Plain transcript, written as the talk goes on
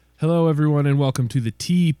Hello, everyone, and welcome to the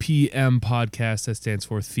TPM podcast. That stands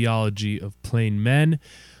for Theology of Plain Men.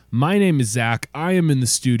 My name is Zach. I am in the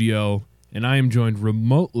studio, and I am joined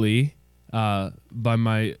remotely by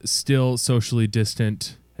my still socially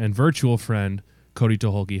distant and virtual friend, Cody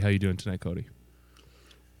Toholke. How you doing tonight, Cody?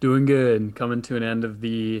 Doing good. Coming to an end of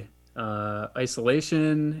the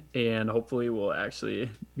isolation, and hopefully we'll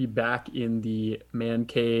actually be back in the man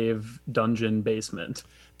cave dungeon basement.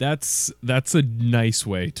 That's a nice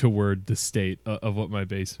way to word the state of what my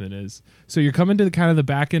basement is. So you're coming to the kind of the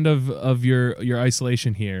back end of your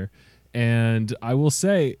isolation here, and I will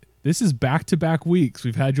say this is back-to-back weeks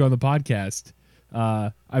we've had you on the podcast.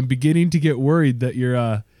 I'm beginning to get worried that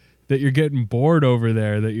you're getting bored over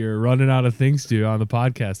there, that you're running out of things to do on the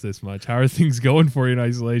podcast this much. How are things going for you in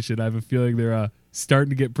isolation? I have a feeling they're starting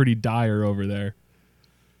to get pretty dire over there.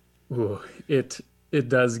 Ooh, it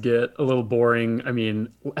does get a little boring. I mean,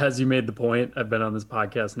 as you made the point, I've been on this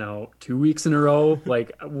podcast now 2 weeks in a row.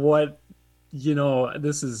 Like what,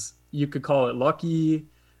 this is, you could call it lucky.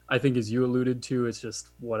 I think as you alluded to, it's just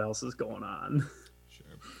what else is going on.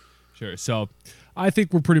 Sure. So I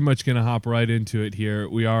think we're pretty much going to hop right into it here.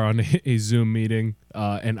 We are on a Zoom meeting,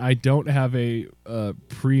 and I don't have a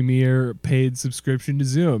premier paid subscription to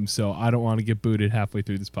Zoom, so I don't want to get booted halfway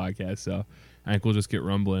through this podcast. So I think we'll just get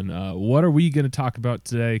rumbling. What are we going to talk about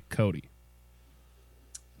today, Cody?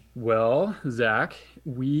 Well, Zach,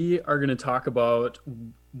 we are going to talk about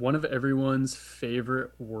one of everyone's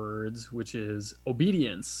favorite words, which is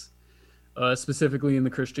obedience. Specifically in the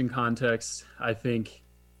Christian context, I think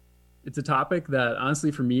it's a topic that honestly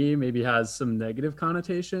for me maybe has some negative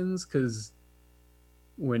connotations because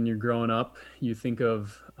when you're growing up, you think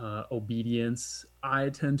of obedience. I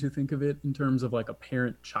tend to think of it in terms of like a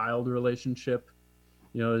parent-child relationship.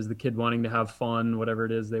 Is the kid wanting to have fun, whatever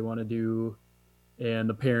it is they want to do, and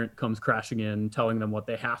the parent comes crashing in, telling them what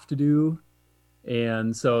they have to do.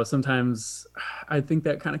 And so sometimes I think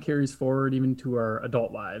that kind of carries forward even to our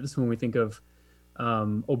adult lives when we think of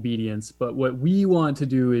obedience. But what we want to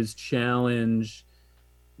do is challenge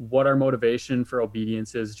what our motivation for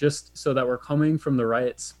obedience is, just so that we're coming from the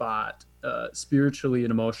right spot spiritually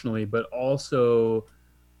and emotionally, but also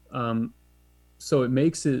so it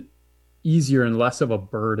makes it easier and less of a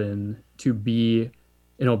burden to be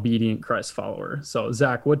an obedient Christ follower. So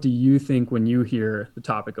Zach, what do you think when you hear the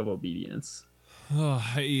topic of obedience?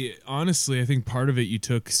 Honestly, I think part of it, you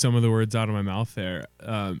took some of the words out of my mouth there.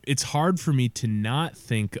 It's hard for me to not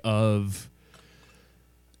think of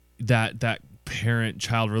that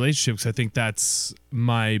parent-child relationship, because I think that's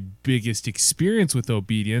my biggest experience with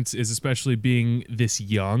obedience, is especially being this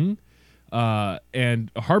young.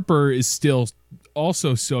 And Harper is still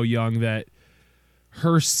also so young that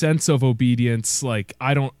her sense of obedience, like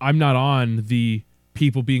I'm not on the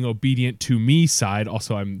people being obedient to me side.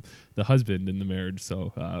 Also, I'm the husband in the marriage,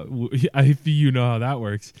 so you know how that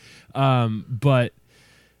works. But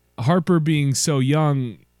Harper being so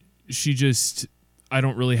young, I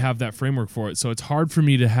don't really have that framework for it. So it's hard for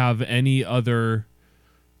me to have any other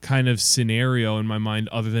kind of scenario in my mind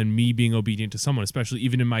other than me being obedient to someone, especially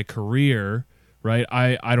even in my career, right?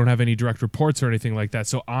 I don't have any direct reports or anything like that.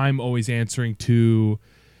 So I'm always answering to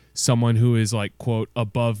someone who is like, quote,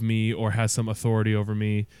 above me or has some authority over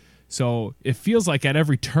me. So it feels like at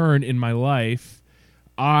every turn in my life,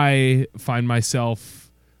 I find myself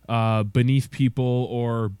beneath people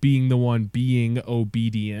or being the one being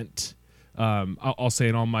obedient. I'll say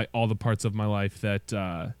in all the parts of my life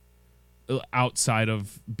that outside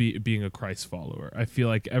of being a Christ follower, I feel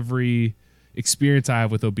like every experience I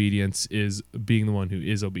have with obedience is being the one who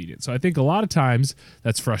is obedient. So I think a lot of times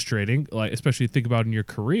that's frustrating, like especially think about in your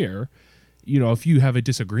career. If you have a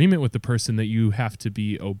disagreement with the person that you have to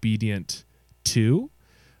be obedient to,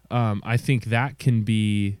 I think that can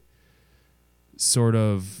be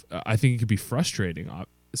I think it could be frustrating.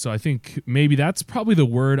 So I think maybe that's probably the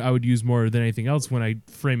word I would use more than anything else when I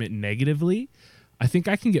frame it negatively. I think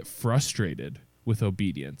I can get frustrated with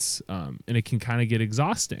obedience, and it can kind of get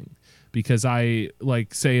exhausting because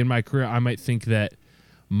say in my career, I might think that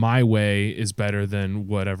my way is better than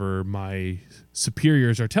whatever my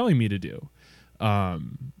superiors are telling me to do.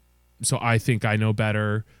 So I think I know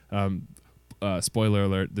better. Spoiler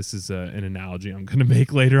alert, this is an analogy I'm going to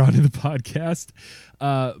make later on in the podcast.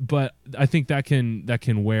 But I think that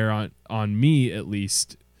can wear on me at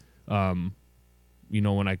least, when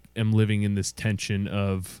I am living in this tension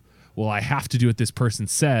of, well, I have to do what this person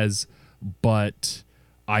says, but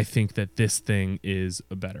I think that this thing is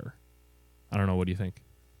better. I don't know. What do you think?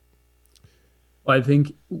 Well, I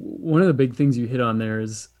think one of the big things you hit on there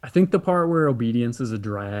is I think the part where obedience is a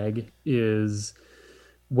drag is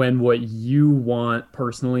when what you want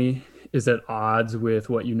personally is at odds with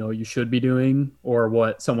what you know you should be doing or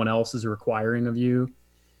what someone else is requiring of you.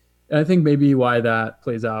 And I think maybe why that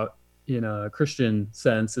plays out in a Christian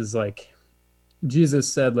sense is like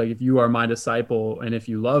Jesus said, like, if you are my disciple and if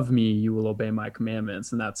you love me, you will obey my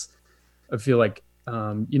commandments. And that's, I feel like,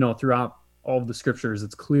 throughout all of the scriptures,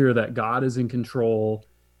 it's clear that God is in control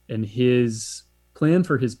and his plan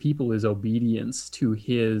for his people is obedience to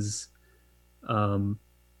his um,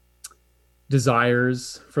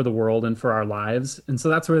 desires for the world and for our lives. And so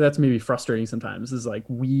that's where that's maybe frustrating sometimes is like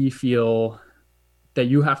we feel that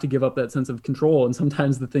you have to give up that sense of control. And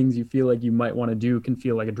sometimes the things you feel like you might want to do can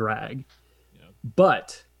feel like a drag. Yeah.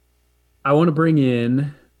 But I want to bring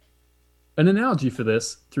in an analogy for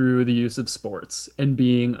this through the use of sports and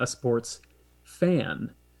being a sports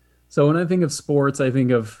fan. So when I think of sports, I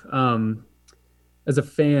think of as a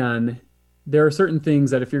fan, there are certain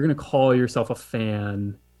things that if you're going to call yourself a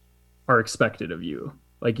fan are expected of you.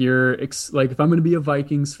 Like like if I'm going to be a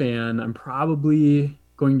Vikings fan, I'm probably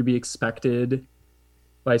going to be expected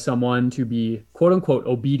by someone to be quote unquote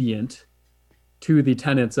obedient to the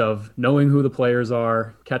tenets of knowing who the players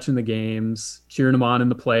are, catching the games, cheering them on in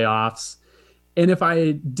the playoffs. And if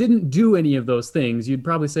I didn't do any of those things, you'd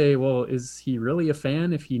probably say, well, is he really a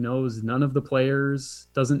fan if he knows none of the players,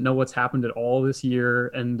 doesn't know what's happened at all this year,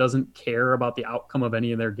 and doesn't care about the outcome of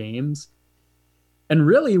any of their games? And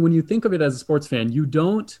really, when you think of it as a sports fan, you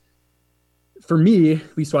don't, for me,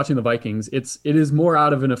 at least watching the Vikings, it is more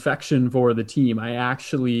out of an affection for the team. I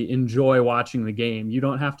actually enjoy watching the game. You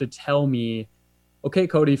don't have to tell me, okay,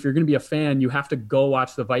 Cody, if you're going to be a fan, you have to go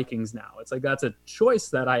watch the Vikings now. It's like that's a choice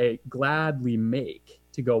that I gladly make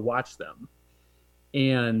to go watch them.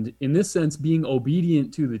 And in this sense, being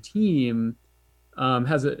obedient to the team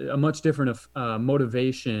has a much different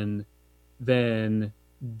motivation than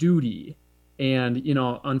duty. And,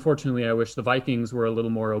 unfortunately, I wish the Vikings were a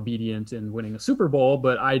little more obedient in winning a Super Bowl,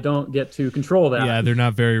 but I don't get to control that. Yeah, they're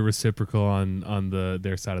not very reciprocal on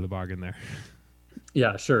their side of the bargain there.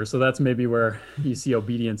 Yeah, sure. So that's maybe where you see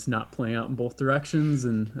obedience not playing out in both directions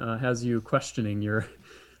and has you questioning your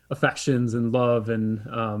affections and love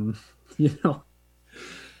and,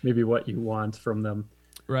 maybe what you want from them.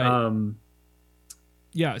 Right.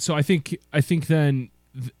 Yeah. So I think then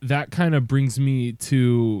that kind of brings me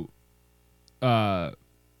to,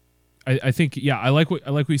 I think, yeah, I like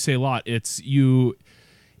what you say a lot.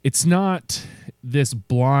 It's not this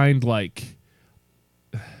blind, like,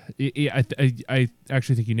 I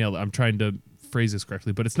actually think you nailed it. I'm trying to phrase this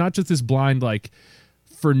correctly, but it's not just this blind, like,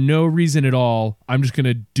 for no reason at all, I'm just going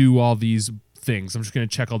to do all these things. I'm just going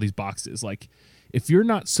to check all these boxes. Like, if you're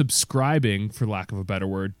not subscribing, for lack of a better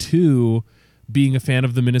word, to being a fan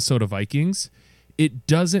of the Minnesota Vikings, it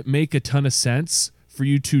doesn't make a ton of sense for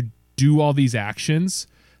you to do all these actions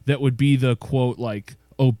that would be the, quote, like,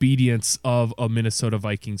 obedience of a Minnesota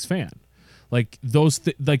Vikings fan. Like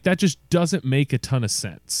like that just doesn't make a ton of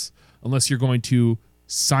sense unless you're going to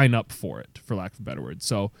sign up for it, for lack of a better word.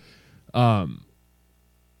 So,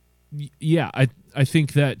 yeah, I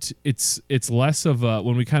think that it's less of a,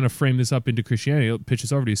 when we kind of frame this up into Christianity, I'll pitch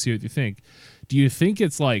this over to you, see what you think. Do you think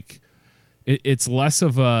it's like, it's less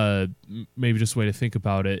of a, maybe just a way to think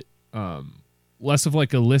about it, less of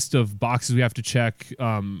like a list of boxes we have to check,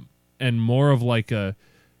 and more of like a,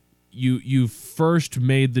 you first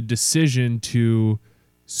made the decision to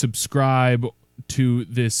subscribe to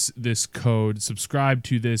this code, subscribe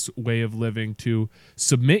to this way of living, to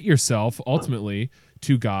submit yourself ultimately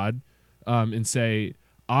to God, and say,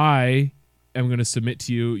 I am going to submit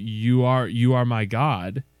to you. You are my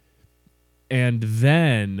God. And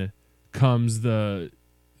then comes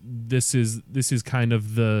this is kind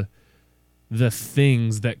of the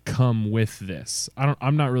things that come with this.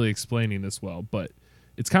 I'm not really explaining this well, but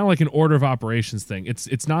it's kind of like an order of operations thing.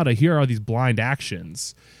 It's not a, here are these blind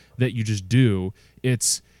actions that you just do.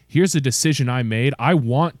 It's, here's a decision I made. I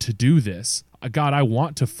want to do this. God, I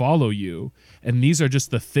want to follow you. And these are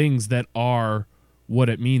just the things that are what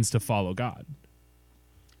it means to follow God.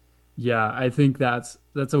 Yeah, I think that's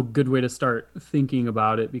a good way to start thinking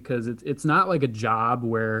about it, because it's not like a job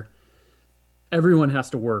where everyone has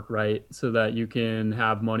to work, right? So that you can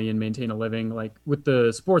have money and maintain a living. Like with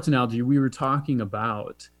the sports analogy, we were talking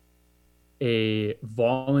about a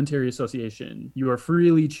voluntary association. You are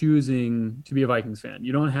freely choosing to be a Vikings fan.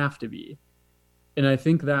 You don't have to be. And I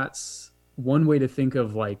think that's one way to think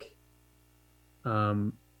of, like,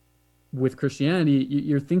 with Christianity,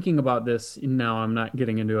 you're thinking about this. Now I'm not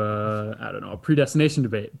getting into a predestination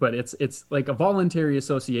debate, but it's like a voluntary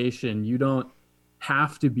association. You don't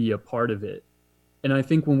have to be a part of it. And I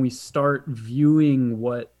think when we start viewing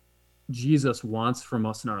what Jesus wants from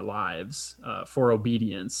us in our lives for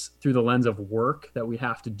obedience through the lens of work that we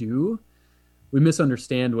have to do, we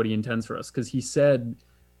misunderstand what he intends for us, because he said,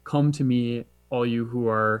 come to me, all you who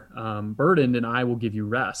are burdened, and I will give you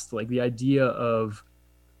rest. Like, the idea of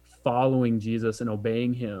following Jesus and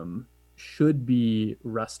obeying him should be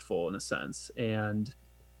restful in a sense. And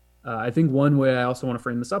I think one way I also want to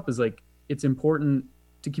frame this up is, like, it's important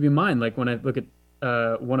to keep in mind, like, when I look at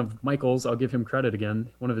one of Michael's, I'll give him credit again,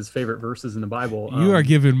 one of his favorite verses in the Bible. You are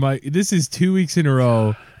giving Mike, this is 2 weeks in a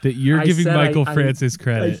row that you're giving Michael Francis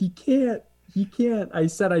credit. He can't. I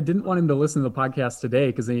said I didn't want him to listen to the podcast today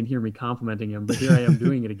because they didn't hear me complimenting him, but here I am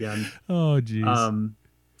doing it again. Oh, geez.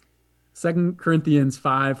 2 Corinthians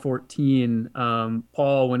 5:14,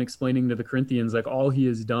 Paul, when explaining to the Corinthians, like, all he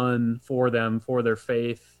has done for them, for their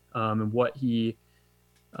faith, and what he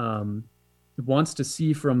wants to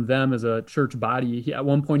see from them as a church body. At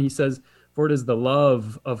one point he says, for it is the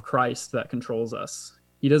love of Christ that controls us.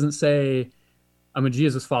 He doesn't say, I'm a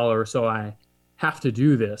Jesus follower, so I have to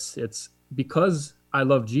do this. It's because I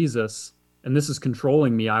love Jesus and this is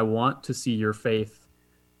controlling me. I want to see your faith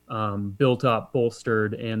built up,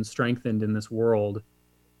 bolstered, and strengthened in this world.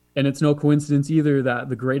 And it's no coincidence either that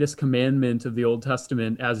the greatest commandment of the Old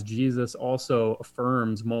Testament, as Jesus also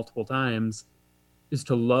affirms multiple times, is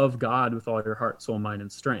to love God with all your heart, soul, mind, and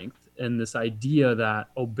strength. And this idea that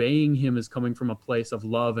obeying him is coming from a place of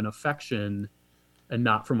love and affection and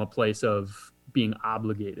not from a place of being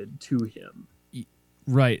obligated to him.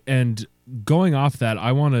 Right. And going off that,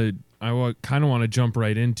 I kind of want to jump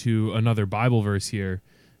right into another Bible verse here.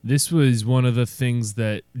 This was one of the things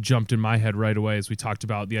that jumped in my head right away as we talked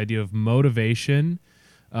about the idea of motivation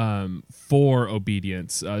for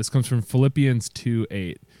obedience. This comes from Philippians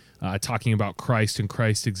 2:8, talking about Christ and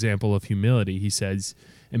Christ's example of humility. He says,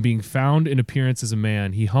 and being found in appearance as a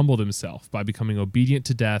man, he humbled himself by becoming obedient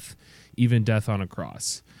to death, even death on a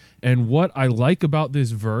cross. And what I like about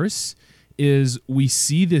this verse is we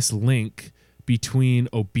see this link between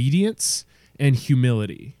obedience and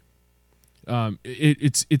humility.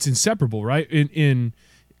 It's inseparable, right? In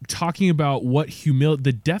talking about what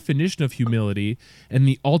the definition of humility and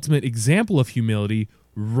the ultimate example of humility,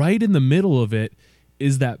 right in the middle of it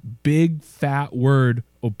is that big fat word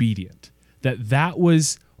obedient. That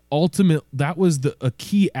was a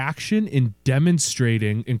key action in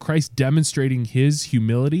Christ demonstrating his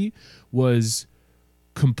humility was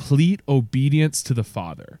complete obedience to the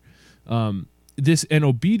Father. This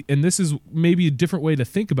is maybe a different way to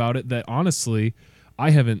think about it that honestly I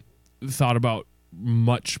haven't thought about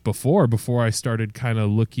much before I started kind of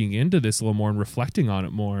looking into this a little more and reflecting on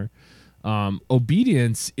it more.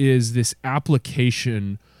 Obedience is this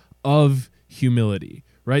application of humility,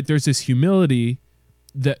 right? There's this humility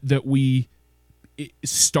that we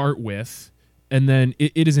start with, and then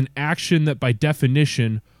it is an action that by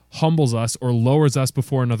definition humbles us or lowers us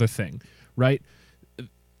before another thing, right?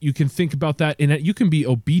 You can think about that, and you can be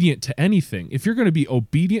obedient to anything. If you're going to be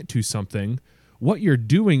obedient to something, what you're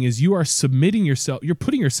doing is you are submitting yourself, you're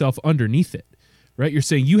putting yourself underneath it, right? You're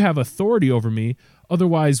saying you have authority over me,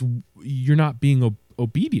 otherwise you're not being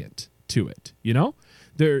obedient to it, you know?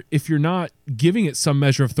 If you're not giving it some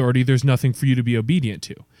measure of authority, there's nothing for you to be obedient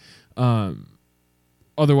to.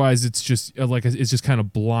 Otherwise, it's just kind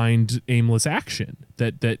of blind, aimless action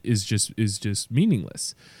that is just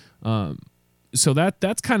meaningless. So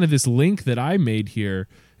that's kind of this link that I made here,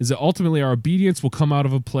 is that ultimately our obedience will come out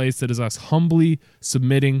of a place that is us humbly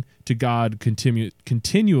submitting to God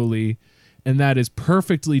continually, and that is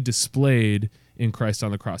perfectly displayed in Christ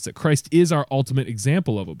on the cross. That Christ is our ultimate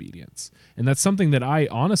example of obedience, and that's something that I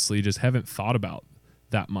honestly just haven't thought about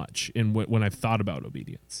that much when I've thought about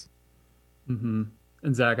obedience. Mm-hmm.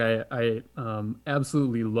 And Zach, I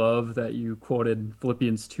absolutely love that you quoted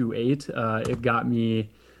Philippians 2:8. It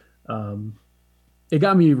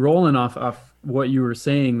got me rolling off what you were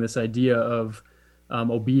saying, this idea of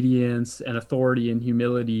obedience and authority and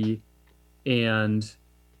humility. And,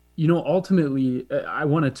 ultimately, I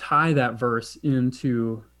want to tie that verse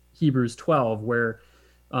into Hebrews 12, where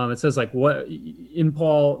it says, like, what in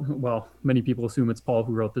Paul, well, many people assume it's Paul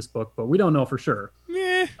who wrote this book, but we don't know for sure.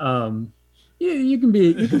 You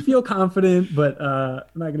can feel confident, but I'm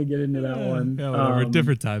not going to get into that one. Yeah, whatever,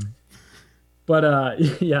 different time.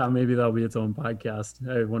 But yeah, maybe that'll be its own podcast.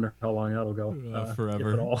 I wonder how long that'll go. Forever.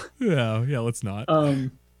 If at all. Yeah, let's not.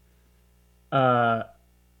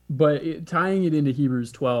 But tying it into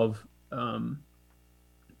Hebrews 12,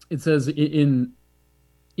 it says in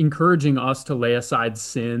encouraging us to lay aside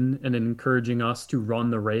sin and encouraging us to run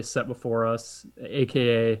the race set before us,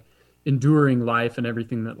 aka enduring life and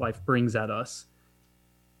everything that life brings at us.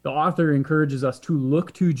 the author encourages us to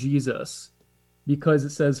look to Jesus because it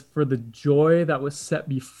says, for the joy that was set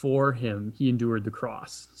before him, he endured the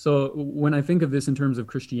cross. So when I think of this in terms of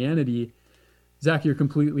Christianity, Zach, you're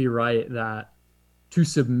completely right that to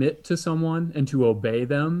submit to someone and to obey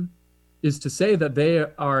them is to say that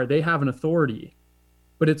they have an authority.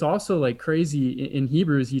 But it's also like crazy in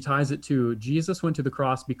Hebrews, he ties it to Jesus went to the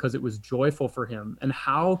cross because it was joyful for him. And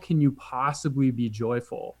how can you possibly be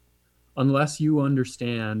joyful unless you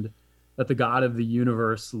understand that the God of the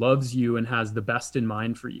universe loves you and has the best in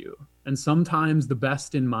mind for you? And sometimes the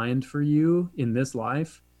best in mind for you in this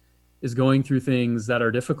life is going through things that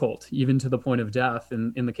are difficult, even to the point of death,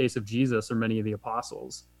 in the case of Jesus or many of the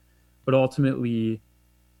apostles. But ultimately,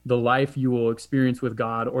 the life you will experience with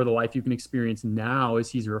God, or the life you can experience now as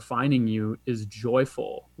he's refining you, is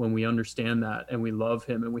joyful when we understand that and we love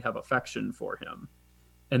him and we have affection for him.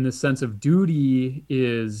 And this sense of duty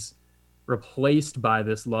is replaced by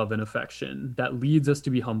this love and affection that leads us to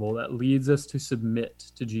be humble, that leads us to submit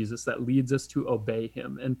to Jesus, that leads us to obey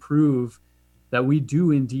him and prove that we do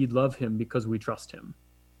indeed love him because we trust him.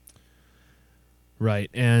 Right.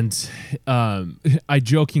 And I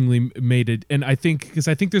jokingly made it, and I think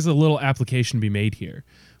there's a little application to be made here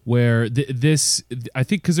where I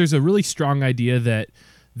think because there's a really strong idea that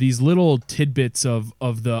these little tidbits of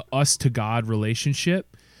the us to God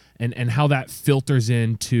relationship and how that filters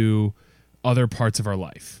into other parts of our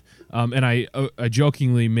life. And I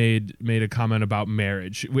jokingly made a comment about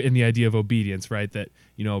marriage in the idea of obedience, right? That,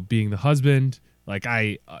 being the husband, like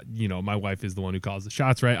my wife is the one who calls the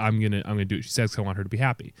shots, right? I'm gonna do what she says because I want her to be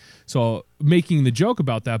happy. So making the joke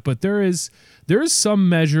about that, but there is some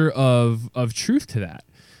measure of truth to that.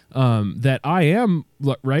 That I am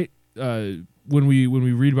right. When we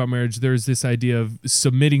read about marriage, there's this idea of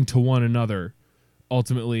submitting to one another.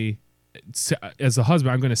 Ultimately, as a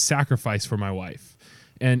husband, I'm going to sacrifice for my wife,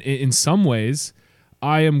 and in some ways,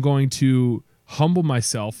 I am going to humble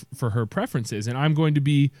myself for her preferences, and I'm going to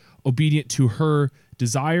be obedient to her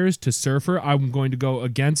desires to serve her. I'm going to go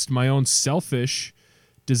against my own selfish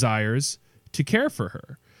desires to care for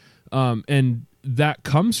her. And that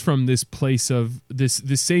comes from this place of this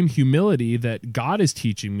same humility that God is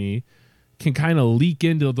teaching me can kind of leak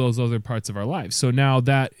into those other parts of our lives. So now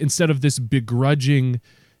that instead of this begrudging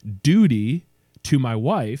duty to my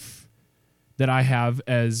wife that I have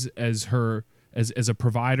as a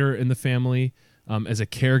provider in the family, as a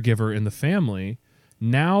caregiver in the family,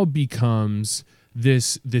 now becomes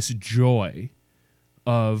this joy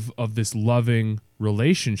of this loving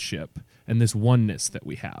relationship and this oneness that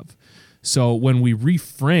we have. So when we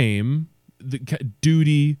reframe the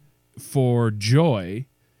duty for joy,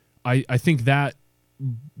 I think that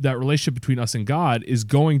relationship between us and God is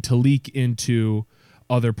going to leak into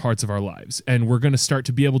other parts of our lives, and we're going to start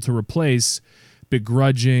to be able to replace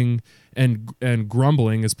begrudging and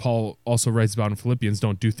grumbling, as Paul also writes about in Philippians.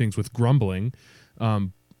 Don't do things with grumbling,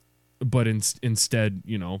 but instead,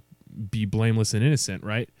 be blameless and innocent,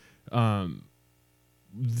 right?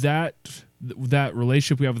 That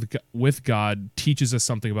relationship we have with God teaches us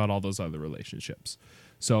something about all those other relationships.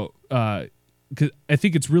 So, 'cause I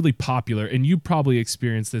think it's really popular, and you probably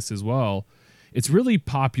experienced this as well. It's really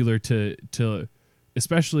popular to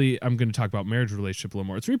especially, I'm going to talk about marriage relationship a little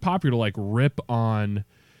more. It's really popular to like rip on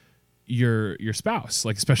your spouse,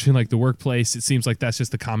 like especially in like the workplace. It seems like that's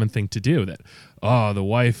just the common thing to do. That the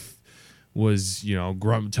wife was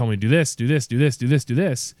tell me do this, do this, do this, do this, do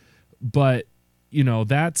this, but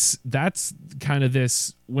that's kind of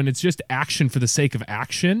this, when it's just action for the sake of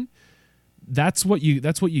action. That's what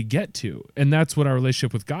you get to, and that's what our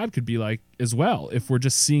relationship with God could be like as well, if we're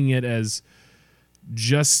just seeing it as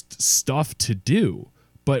just stuff to do.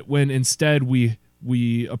 But when instead we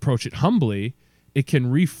approach it humbly, it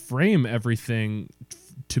can reframe everything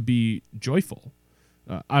to be joyful.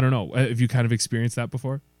 I don't know. Have you kind of experienced that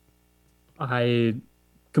before? I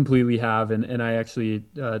completely have, and I actually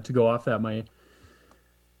to go off that, my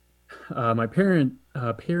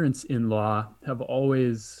parents-in-law have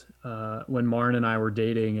always, when Marn and I were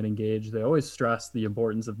dating and engaged, they always stressed the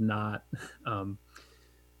importance of not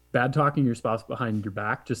bad talking your spouse behind your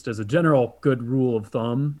back, just as a general good rule of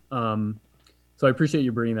thumb. So I appreciate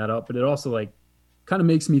you bringing that up, but it also like kind of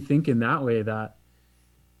makes me think in that way that,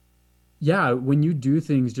 yeah, when you do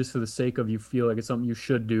things just for the sake of, you feel like it's something you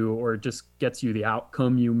should do, or it just gets you the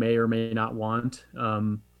outcome you may or may not want,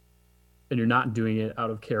 and you're not doing it out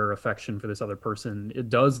of care or affection for this other person, it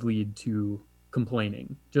does lead to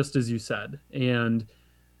complaining, just as you said. And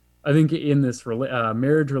I think in this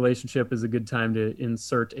marriage relationship is a good time to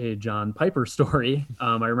insert a John Piper story.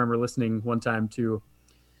 I remember listening one time to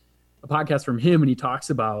a podcast from him, and he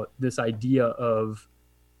talks about this idea of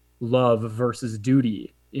love versus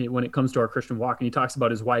duty when it comes to our Christian walk. And he talks about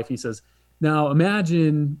his wife. He says, now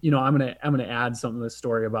imagine, I'm gonna add something to this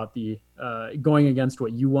story about the going against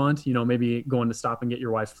what you want. Maybe going to stop and get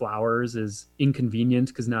your wife flowers is inconvenient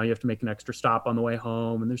because now you have to make an extra stop on the way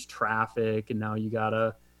home, and there's traffic, and now you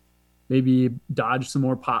gotta maybe dodge some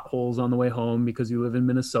more potholes on the way home because you live in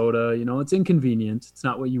Minnesota. It's inconvenient. It's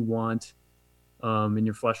not what you want in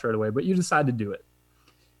your flesh right away, but you decide to do it.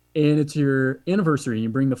 And it's your anniversary, and you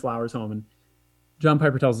bring the flowers home. And John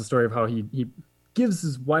Piper tells the story of how he gives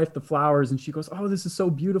his wife the flowers, and she goes, "Oh, this is so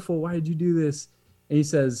beautiful. Why did you do this?" And he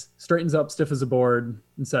says, straightens up, stiff as a board,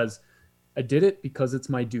 and says, "I did it because it's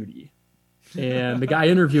my duty." And the guy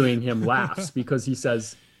interviewing him laughs because he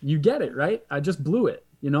says, "You get it, right? I just blew it.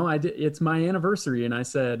 It's my anniversary, and I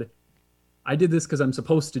said, I did this because I'm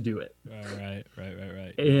supposed to do it." Right.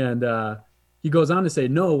 And he goes on to say,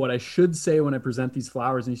 "No, what I should say when I present these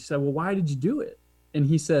flowers." And she said, "Well, why did you do it?" And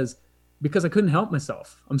he says, "Because I couldn't help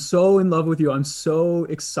myself. I'm so in love with you. I'm so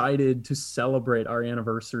excited to celebrate our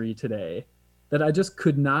anniversary today that I just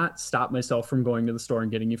could not stop myself from going to the store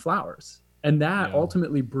and getting you flowers." And that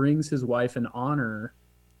ultimately brings his wife an honor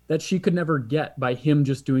that she could never get by him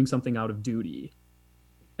just doing something out of duty.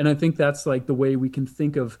 And I think that's like the way we can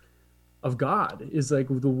think of God, is like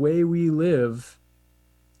the way we live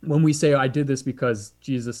when we say, "I did this because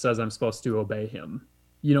Jesus says I'm supposed to obey him."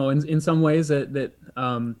 In some ways that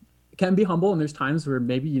can be humble, and there's times where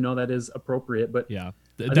maybe that is appropriate, but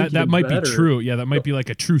that might be true. That might be like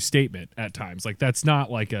a true statement at times. Like that's not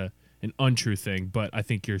like an untrue thing, but I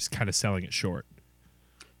think you're kind of selling it short.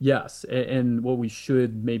 Yes, and what we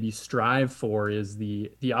should maybe strive for is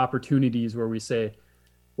the opportunities where we say,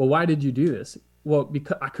 "Well, why did you do this?" Well,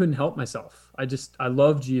 because I couldn't help myself. I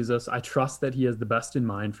love Jesus. I trust that he has the best in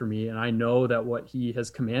mind for me, and I know that what he has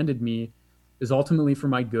commanded me is ultimately for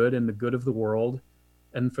my good and the good of the world,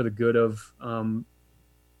 and for the good of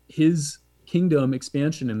his kingdom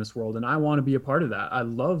expansion in this world. And I want to be a part of that. I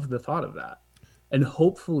love the thought of that. And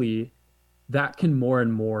hopefully that can more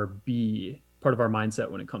and more be part of our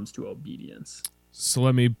mindset when it comes to obedience. So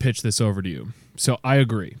let me pitch this over to you. So I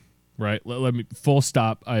agree, right? Let me full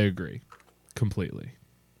stop. I agree completely.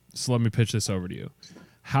 So let me pitch this over to you.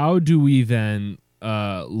 How do we then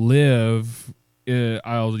live?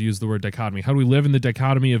 I'll use the word dichotomy. How do we live in the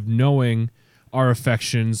dichotomy of knowing our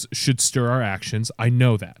affections should stir our actions? I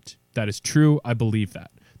know that. That is true. I believe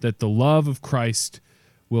that the love of Christ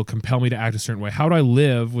will compel me to act a certain way. How do I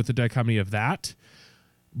live with the dichotomy of that?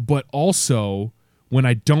 But also when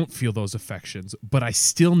I don't feel those affections, but I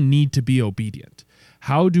still need to be obedient.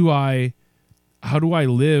 How do I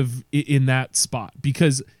live in that spot?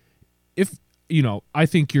 Because if I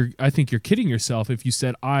think you're kidding yourself if you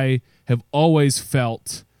said I have always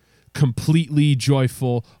felt completely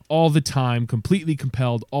joyful all the time, completely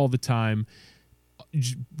compelled all the time,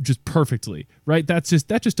 just perfectly, right? That just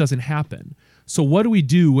doesn't happen. So what do we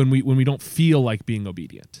do when we don't feel like being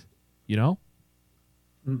obedient?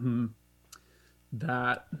 Mm-hmm.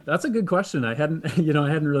 That's a good question. I hadn't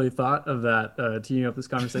really thought of that teeing up this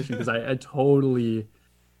conversation, because I totally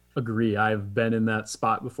agree. I've been in that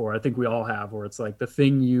spot before. I think we all have, where it's like the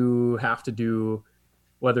thing you have to do,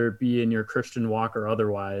 whether it be in your Christian walk or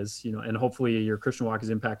otherwise, and hopefully your Christian walk is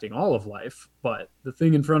impacting all of life, but the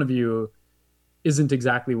thing in front of you isn't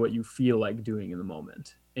exactly what you feel like doing in the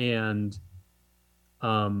moment. And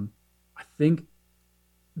I think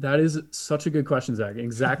that is such a good question, Zach.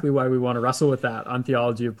 Exactly why we want to wrestle with that on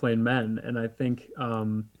Theology of Plain Men. And I think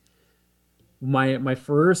my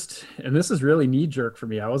first, and this is really knee jerk for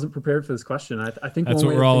me. I wasn't prepared for this question. I think that's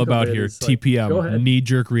what we're all about here. TPM, knee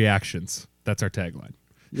jerk reactions. That's our tagline.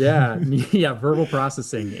 Yeah, verbal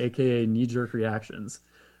processing, aka knee jerk reactions.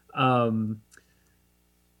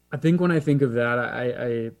 I think when I think of that,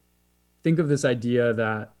 I think of this idea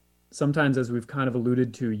that sometimes, as we've kind of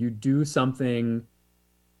alluded to, you do something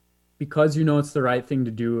because it's the right thing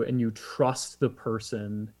to do, and you trust the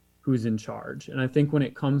person who's in charge. And I think when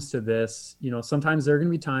it comes to this, sometimes there are going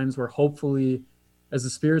to be times where, hopefully, as the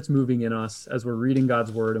Spirit's moving in us, as we're reading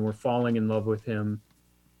God's word and we're falling in love with him,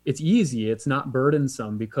 it's easy. It's not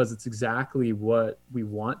burdensome, because it's exactly what we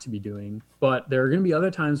want to be doing. But there are going to be other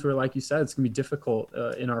times where, like you said, it's going to be difficult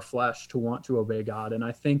in our flesh to want to obey God. And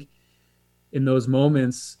I think in those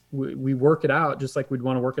moments, we work it out just like we'd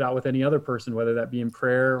want to work it out with any other person, whether that be in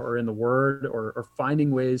prayer or in the word, or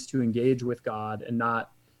finding ways to engage with God and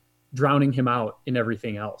not drowning him out in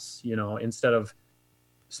everything else. Instead of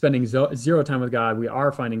spending zero time with God, we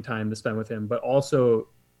are finding time to spend with him, but also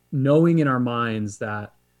knowing in our minds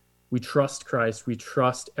that we trust Christ. We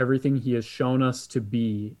trust everything he has shown us to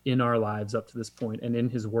be in our lives up to this point and in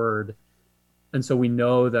his word. And so we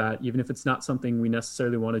know that even if it's not something we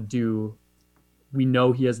necessarily want to do, we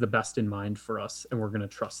know he has the best in mind for us, and we're going to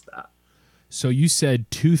trust that. So you said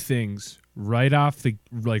two things right off the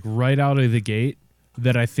right out of the gate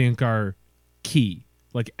that I think are key,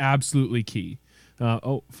 like absolutely key.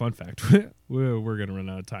 Fun fact. We're going to run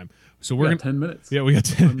out of time. So we're going 10 minutes. Yeah, we got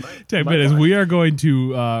 10 minutes. We are going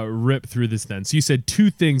to rip through this then. So you said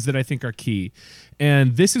two things that I think are key.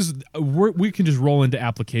 And this is, we can just roll into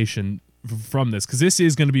application from this, because this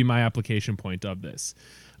is going to be my application point of this.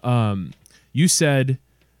 You said,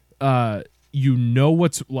 you know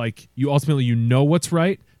what's like, you ultimately, you know what's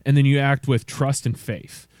right, and then you act with trust and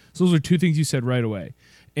faith. So those are two things you said right away.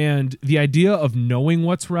 And the idea of knowing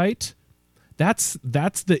what's right, that's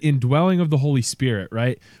the indwelling of the Holy Spirit,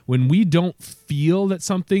 right? When we don't feel that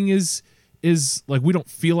something is like, we don't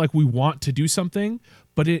feel like we want to do something,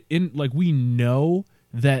 but we know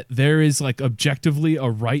that there is like objectively a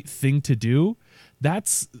right thing to do.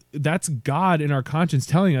 That's God in our conscience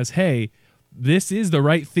telling us, hey, this is the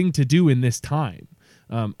right thing to do in this time.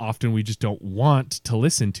 Often we just don't want to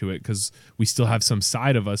listen to it because we still have some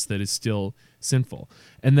side of us that is still sinful.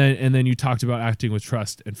 And then you talked about acting with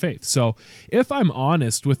trust and faith. So if I'm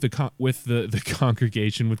honest with the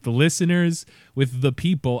congregation, with the listeners, with the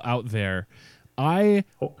people out there,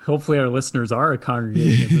 hopefully our listeners are a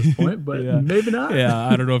congregation at this point, but maybe not. Yeah,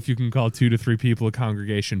 I don't know if you can call 2 to 3 people a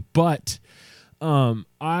congregation, but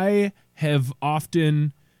I have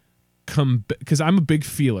often because I'm a big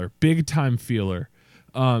feeler, big time feeler.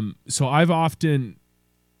 So I've often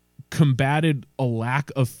combated a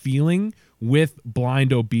lack of feeling with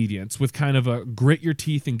blind obedience, with kind of a grit your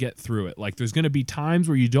teeth and get through it. Like there's going to be times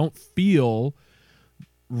where you don't feel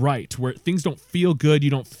right, where things don't feel good, you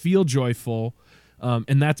don't feel joyful,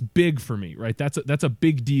 and that's big for me, right? That's a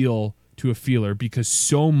big deal to a feeler, because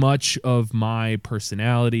so much of my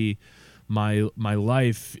personality, my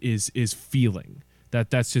life is feeling.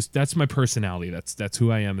 That's my personality. That's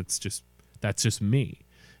who I am. That's just me,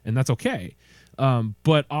 and that's okay.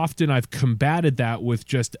 But often I've combated that with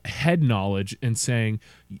just head knowledge and saying,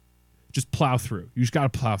 just plow through. You just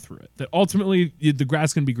got to plow through it. That ultimately the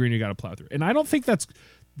grass can be green. You got to plow through. And I don't think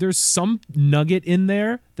there's some nugget in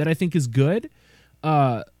there that I think is good.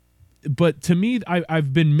 But to me,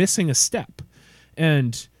 I've been missing a step,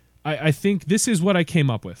 and I think this is what I came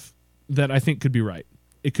up with that I think could be right.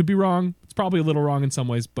 It could be wrong. It's probably a little wrong in some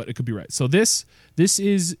ways, but it could be right. So this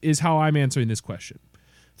is how I'm answering this question.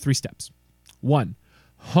 3 steps. 1,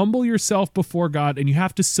 humble yourself before God, and you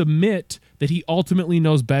have to submit that he ultimately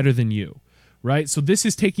knows better than you, right? So this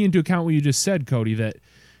is taking into account what you just said, Cody, that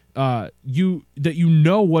you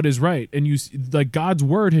know what is right, and you, like, God's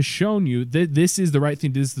word has shown you that this is the right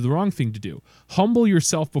thing, this is the wrong thing to do. Humble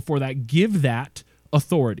yourself before that. Give that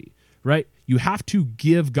authority, right? You have to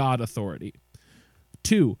give God authority.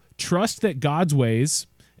 2, trust that God's ways,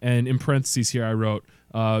 and in parentheses here I wrote,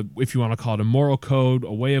 if you want to call it a moral code,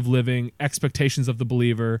 a way of living, expectations of the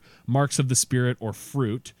believer, marks of the Spirit, or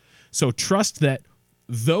fruit. So trust that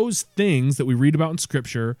those things that we read about in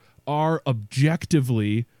Scripture are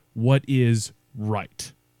objectively what is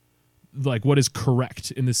right, like what is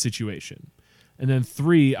correct in this situation. And then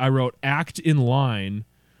 3, I wrote, act in line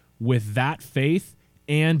with that faith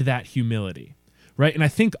and that humility, right? And I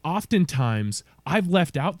think oftentimes I've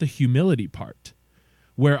left out the humility part,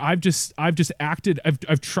 where I've just acted,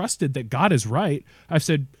 I've trusted that God is right. I've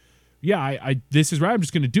said, yeah, I this is right, I'm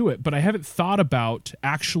just going to do it. But I haven't thought about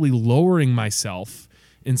actually lowering myself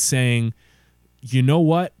and saying, you know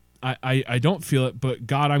what, I don't feel it, but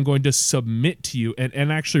God, I'm going to submit to you,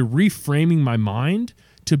 and actually reframing my mind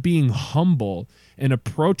to being humble and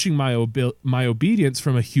approaching my obedience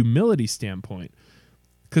from a humility standpoint.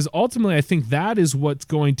 Because ultimately, I think that is what's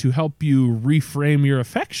going to help you reframe your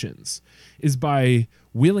affections, is by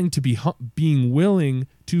being willing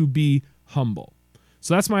to be humble.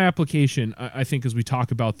 So that's my application, I think, as we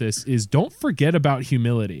talk about this, is don't forget about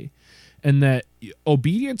humility, and that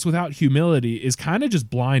obedience without humility is kind of just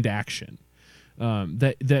blind action.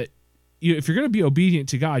 That if you're going to be obedient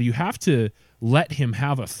to God, you have to let him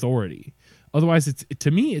have authority. Otherwise,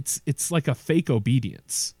 to me, it's like a fake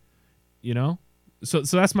obedience, you know? So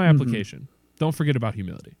that's my application. Don't forget about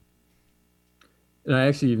humility. And I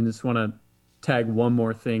actually even just want to tag one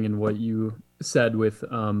more thing in what you said with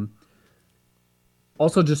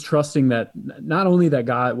also just trusting that not only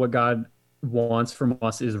that what God wants from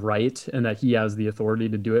us is right and that he has the authority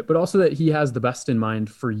to do it, but also that he has the best in mind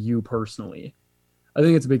for you personally. I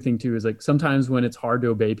think it's a big thing too, is like sometimes when it's hard to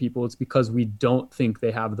obey people, it's because we don't think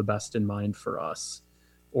they have the best in mind for us,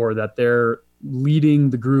 or that they're leading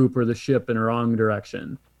the group or the ship in a wrong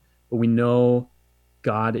direction. But we know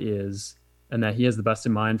God is, and that he has the best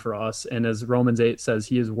in mind for us. And as Romans 8 says,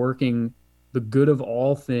 he is working the good of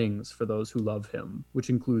all things for those who love him, which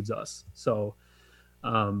includes us. So,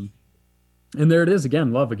 and there it is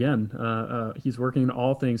again, love again. He's working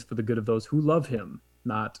all things for the good of those who love him,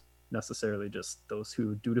 not necessarily just those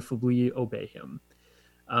who dutifully obey him.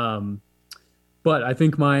 But I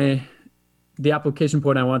think the application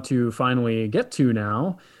point I want to finally get to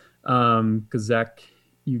now, because Zach,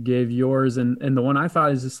 you gave yours, and the one I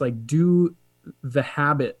thought is just like, do the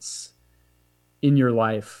habits in your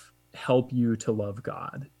life help you to love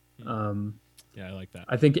God? Yeah, I like that.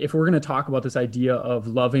 I think if we're going to talk about this idea of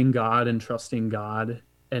loving God and trusting God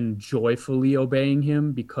and joyfully obeying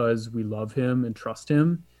him because we love him and trust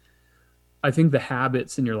him, I think the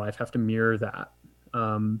habits in your life have to mirror that.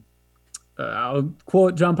 I'll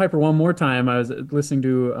quote John Piper one more time. I was listening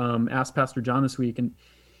to Ask Pastor John this week, and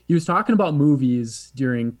he was talking about movies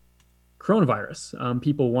during coronavirus.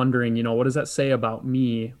 People wondering, what does that say about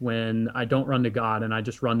me when I don't run to God and I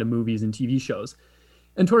just run to movies and TV shows?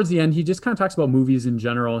 And towards the end, he just kind of talks about movies in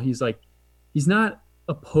general. He's like, he's not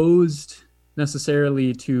opposed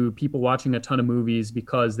necessarily to people watching a ton of movies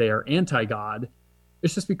because they are anti-God.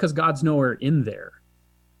 It's just because God's nowhere in there.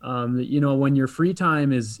 When your free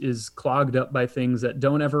time is clogged up by things that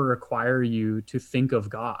don't ever require you to think of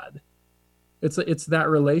God, it's that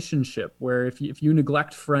relationship where if you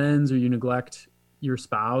neglect friends or you neglect your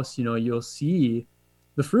spouse, you'll see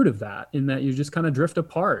the fruit of that in that you just kind of drift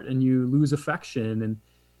apart and you lose affection.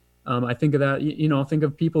 And I think of that, think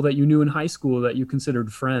of people that you knew in high school that you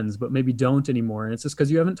considered friends, but maybe don't anymore. And it's just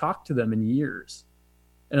because you haven't talked to them in years.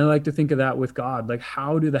 And I like to think of that with God. Like,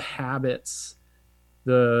 how do the habits,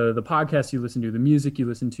 the podcasts you listen to, the music you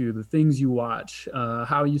listen to, the things you watch,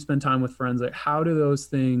 how you spend time with friends, like how do those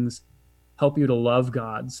things help you to love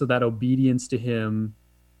God so that obedience to him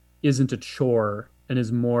isn't a chore and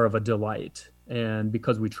is more of a delight, and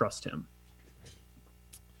because we trust him?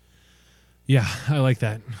 Yeah, I like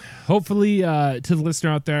that. Hopefully, to the listener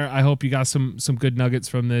out there, I hope you got some good nuggets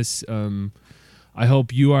from this. I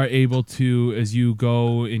hope you are able to, as you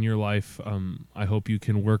go in your life, I hope you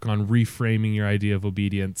can work on reframing your idea of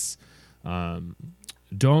obedience.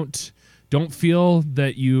 Don't feel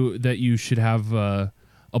that you should have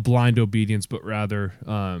a blind obedience, but rather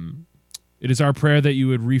it is our prayer that you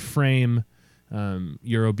would reframe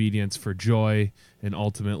your obedience for joy and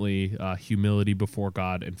ultimately humility before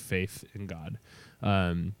God and faith in God.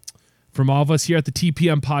 From all of us here at the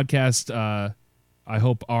TPM podcast, I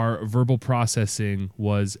hope our verbal processing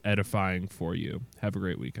was edifying for you. Have a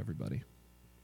great week, everybody.